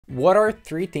What are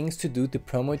 3 things to do to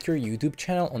promote your YouTube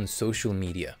channel on social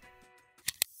media?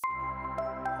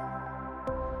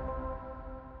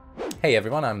 Hey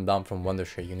everyone, I'm Dom from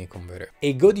Wondershare UniConverter.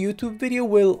 A good YouTube video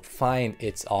will find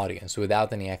its audience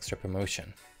without any extra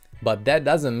promotion. But that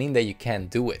doesn't mean that you can't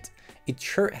do it. It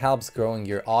sure helps growing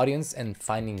your audience and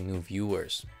finding new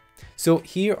viewers. So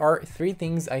here are 3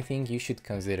 things I think you should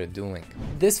consider doing.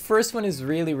 This first one is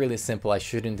really simple. I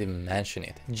shouldn't even mention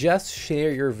it. Just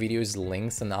share your videos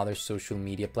links on other social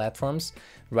media platforms.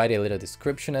 Write a little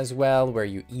description as well, where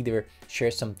you either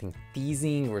share something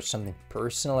teasing or something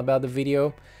personal about the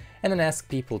video, and then ask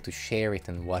people to share it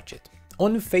and watch it.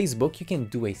 On Facebook, you can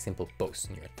do a simple post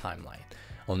in your timeline.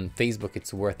 On Facebook,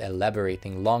 it's worth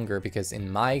elaborating longer because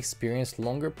in my experience,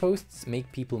 longer posts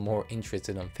make people more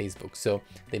interested on Facebook. So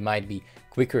they might be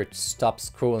quicker to stop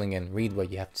scrolling and read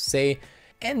what you have to say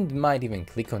and might even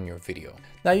click on your video.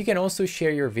 Now you can also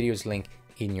share your video's link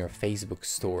in your Facebook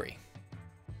story.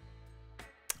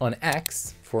 On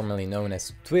X, formerly known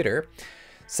as Twitter,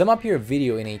 sum up your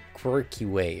video in a quirky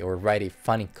way or write a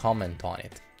funny comment on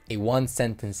it. A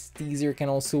 1-sentence teaser can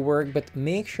also work, but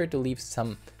make sure to leave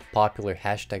some popular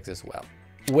hashtags as well.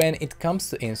 When it comes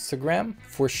to Instagram,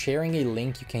 for sharing a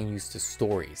link, you can use the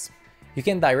stories. You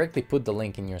can directly put the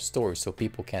link in your story so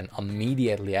people can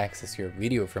immediately access your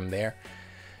video from there.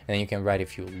 And you can write a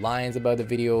few lines about the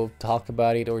video, talk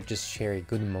about it, or just share a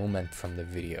good moment from the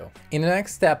video. In the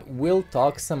next step, we'll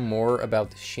talk some more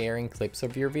about sharing clips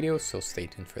of your video, so stay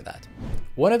tuned for that.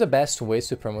 One of the best ways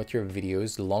to promote your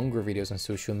videos, longer videos on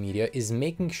social media, is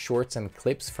making shorts and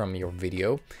clips from your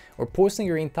video, or posting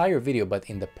your entire video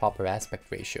but in the proper aspect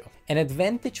ratio. An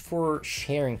advantage for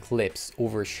sharing clips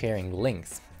over sharing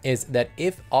links is that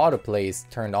if autoplay is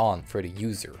turned on for the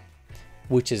user,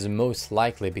 which is most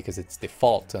likely because it's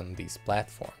default on these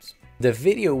platforms, the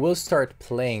video will start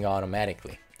playing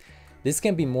automatically. This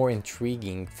can be more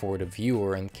intriguing for the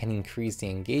viewer and can increase the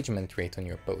engagement rate on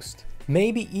your post,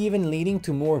 maybe even leading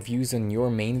to more views on your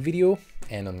main video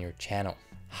and on your channel.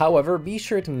 However, be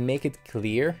sure to make it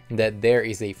clear that there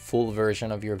is a full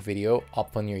version of your video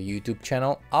up on your YouTube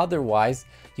channel, otherwise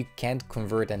you can't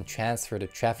convert and transfer the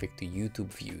traffic to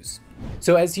YouTube views.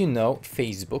 So as you know,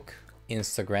 Facebook,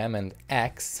 Instagram and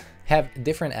X have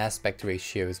different aspect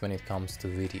ratios when it comes to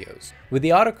videos. With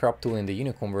the auto crop tool in the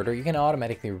UniConverter, you can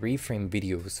automatically reframe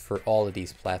videos for all of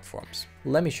these platforms.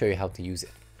 Let me show you how to use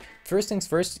it. First things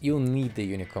first, you'll need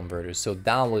the UniConverter, so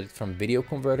download it from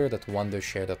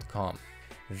videoconverter.wondershare.com.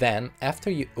 Then, after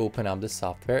you open up the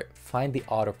software, find the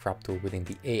auto crop tool within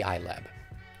the AI lab.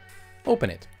 Open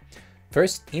it.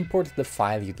 First, import the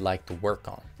file you'd like to work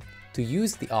on. To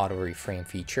use the auto reframe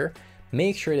feature,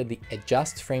 make sure that the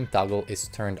adjust frame toggle is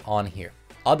turned on here.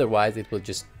 Otherwise, it will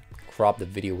just crop the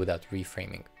video without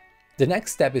reframing. The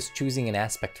next step is choosing an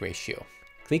aspect ratio.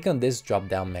 Click on this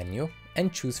drop-down menu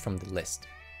and choose from the list.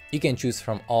 You can choose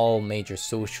from all major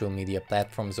social media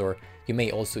platforms, or you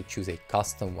may also choose a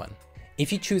custom one.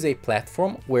 If you choose a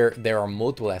platform where there are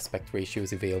multiple aspect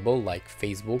ratios available, like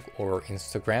Facebook or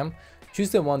Instagram,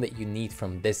 choose the one that you need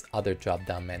from this other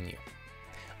drop-down menu.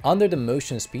 Under the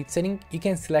motion speed setting, you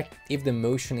can select if the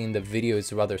motion in the video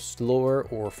is rather slower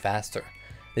or faster.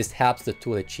 This helps the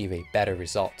tool achieve a better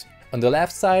result. On the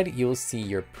left side, you'll see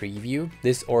your preview.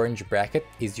 This orange bracket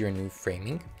is your new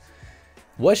framing.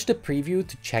 Watch the preview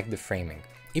to check the framing.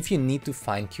 If you need to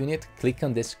fine-tune it, click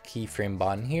on this keyframe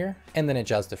button here and then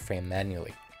adjust the frame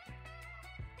manually.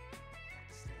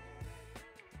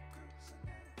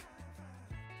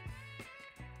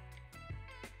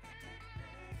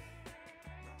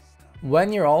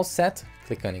 When you're all set,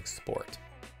 click on Export.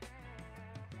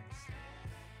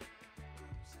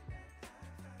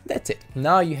 That's it.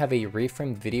 Now you have a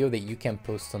reframed video that you can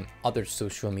post on other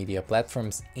social media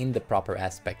platforms in the proper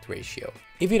aspect ratio.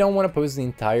 If you don't want to post the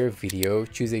entire video,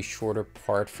 choose a shorter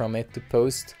part from it to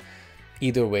post.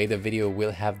 Either way, the video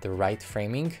will have the right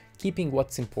framing, keeping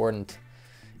what's important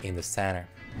in the center.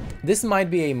 This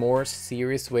might be a more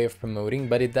serious way of promoting,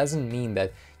 but it doesn't mean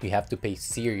that you have to pay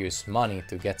serious money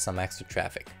to get some extra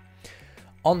traffic.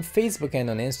 On Facebook and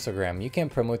on Instagram, you can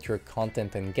promote your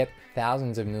content and get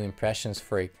thousands of new impressions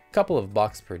for a couple of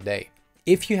bucks per day.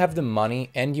 If you have the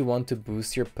money and you want to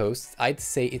boost your posts, I'd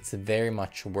say it's very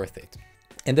much worth it.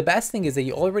 And the best thing is that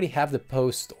you already have the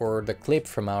post or the clip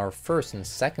from our first and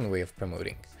second way of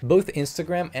promoting. Both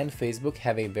Instagram and Facebook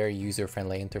have a very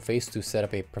user-friendly interface to set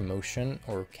up a promotion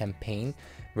or campaign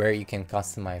where you can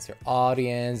customize your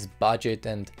audience, budget,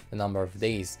 and the number of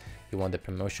days you want the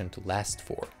promotion to last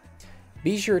for.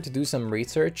 Be sure to do some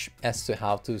research as to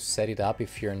how to set it up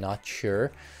if you're not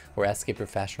sure, or ask a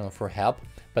professional for help.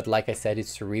 But like I said,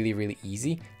 it's really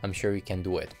easy. I'm sure you can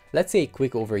do it. Let's say a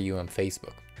quick overview on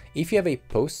Facebook. If you have a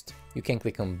post, you can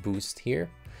click on boost here.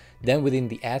 Then within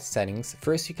the ad settings,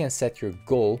 first you can set your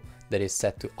goal that is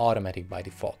set to automatic by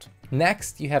default.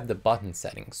 Next, you have the button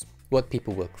settings, what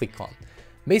people will click on.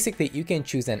 Basically, you can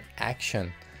choose an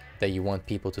action that you want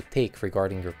people to take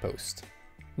regarding your post.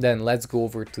 Then let's go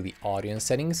over to the audience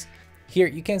settings. Here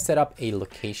you can set up a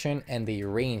location and a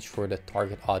range for the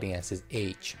target audience's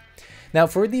age. Now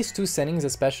for these two settings,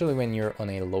 especially when you're on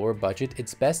a lower budget,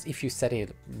 it's best if you set a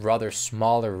rather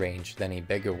smaller range than a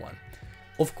bigger one.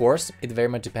 Of course, it very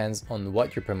much depends on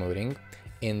what you're promoting.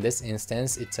 In this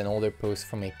instance, it's an older post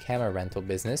from a camera rental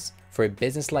business. For a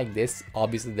business like this,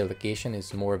 obviously the location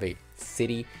is more of a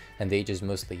city and the age is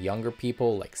mostly younger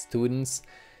people like students.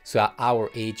 So our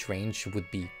age range would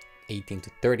be 18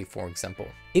 to 30, for example.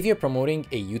 If you're promoting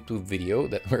a YouTube video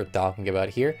that we're talking about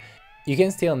here, you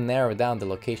can still narrow down the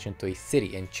location to a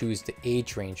city and choose the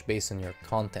age range based on your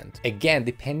content. Again,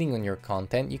 depending on your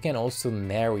content, you can also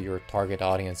narrow your target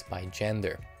audience by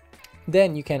gender.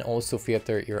 Then you can also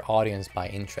filter your audience by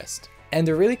interest. And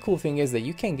the really cool thing is that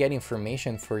you can get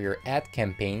information for your ad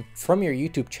campaign from your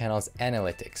YouTube channel's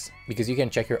analytics, because you can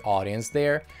check your audience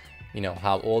there. You know,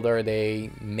 how old are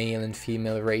they, male and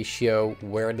female ratio,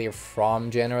 where they're from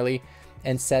generally,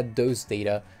 and set those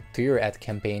data to your ad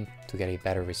campaign to get a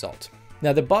better result.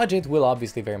 Now the budget will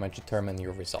obviously very much determine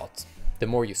your results. The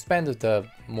more you spend, the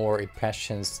more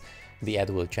impressions the ad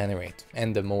will generate,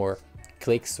 and the more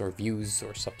clicks or views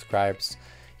or subscribes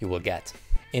you will get.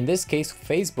 In this case,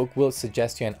 Facebook will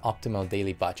suggest you an optimal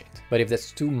daily budget, but if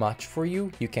that's too much for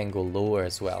you, you can go lower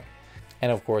as well.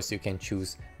 And of course, you can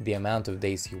choose the amount of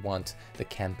days you want the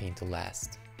campaign to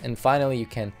last. And finally, you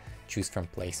can choose from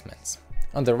placements.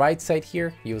 On the right side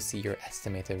here, you'll see your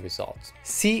estimated results.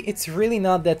 See, it's really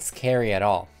not that scary at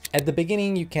all. At the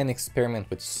beginning, you can experiment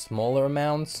with smaller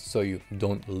amounts, so you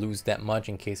don't lose that much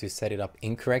in case you set it up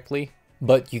incorrectly.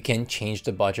 But you can change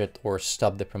the budget or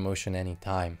stop the promotion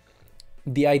anytime.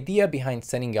 The idea behind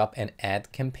setting up an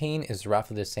ad campaign is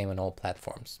roughly the same on all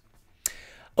platforms.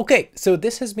 Okay, so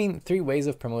this has been 3 ways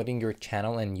of promoting your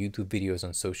channel and YouTube videos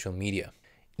on social media.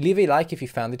 Leave a like if you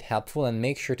found it helpful and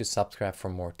make sure to subscribe for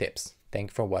more tips. Thank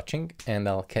you for watching, and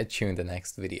I'll catch you in the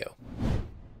next video.